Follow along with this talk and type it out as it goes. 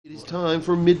It's time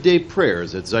for midday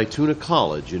prayers at Zaytuna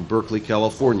College in Berkeley,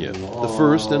 California, the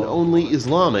first and only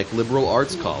Islamic liberal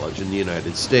arts college in the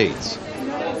United States.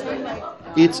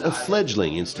 It's a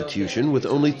fledgling institution with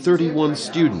only 31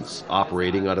 students,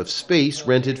 operating out of space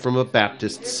rented from a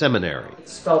Baptist seminary.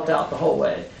 It's spelled out the whole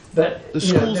way. But, the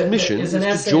school's mission is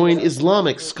to join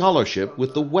Islamic scholarship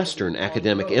with the Western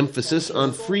academic emphasis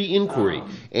on free inquiry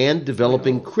and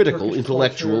developing critical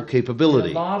intellectual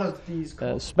capability.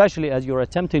 Especially as you're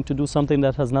attempting to do something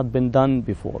that has not been done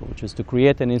before, which is to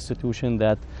create an institution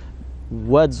that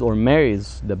weds or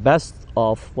marries the best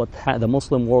of what the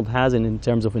Muslim world has in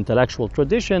terms of intellectual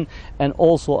tradition, and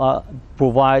also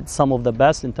provide some of the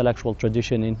best intellectual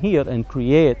tradition in here and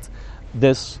create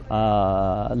this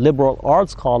liberal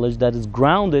arts college that is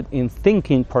grounded in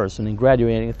thinking person, in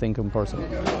graduating thinking person.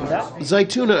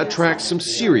 Zaytuna attracts some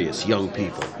serious young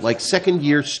people, like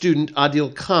second-year student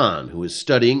Adil Khan, who is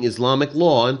studying Islamic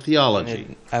law and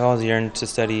theology. I've always yearned to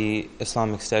study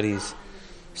Islamic studies,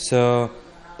 so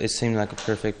it seemed like a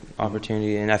perfect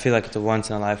opportunity, and I feel like it's a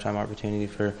once-in-a-lifetime opportunity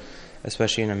for,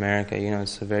 especially in America. You know,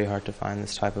 it's very hard to find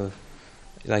this type of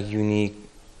like unique,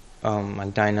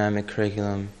 like dynamic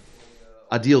curriculum.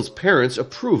 Adil's parents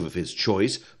approve of his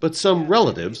choice, but some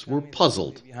relatives were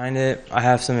puzzled. Behind it, I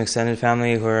have some extended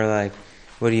family who are like,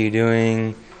 "What are you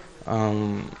doing?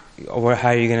 Or how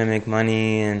are you gonna make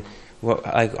money? And what,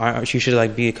 like, you should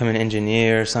like become an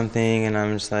engineer or something." And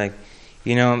I'm just like,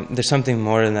 you know, there's something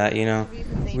more than that, you know.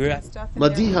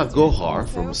 Madiha Gohar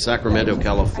from Sacramento,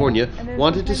 California,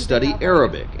 wanted to study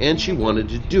Arabic, and she wanted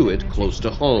to do it close to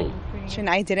home.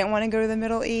 I didn't want to go to the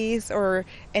Middle East or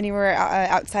anywhere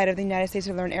outside of the United States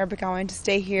to learn Arabic. I wanted to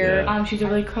stay here. She's a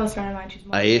really close friend of mine.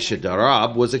 Aisha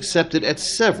Darab was accepted at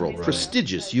several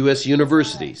prestigious U.S.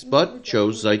 universities, but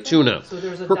chose Zaytuna.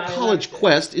 Her college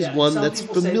quest is one that's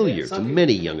familiar to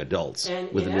many young adults,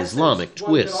 with an Islamic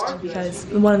twist. Because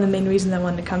one of the main reasons I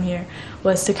wanted to come here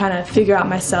was to kind of figure out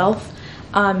myself.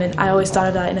 And I always thought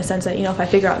of that in a sense that, you know, if I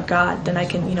figure out God, then I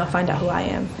can, you know, find out who I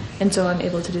am. And so I'm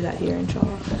able to do that here,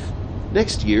 inshallah.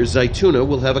 Next year, Zaytuna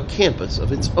will have a campus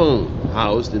of its own,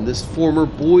 housed in this former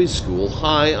boys' school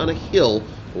high on a hill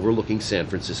overlooking San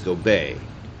Francisco Bay.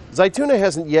 Zaytuna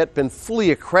hasn't yet been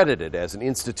fully accredited as an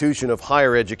institution of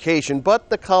higher education, but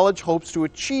the college hopes to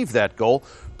achieve that goal,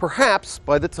 perhaps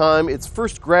by the time its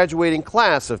first graduating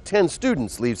class of 10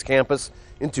 students leaves campus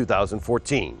in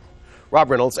 2014. Rob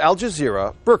Reynolds, Al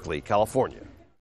Jazeera, Berkeley, California.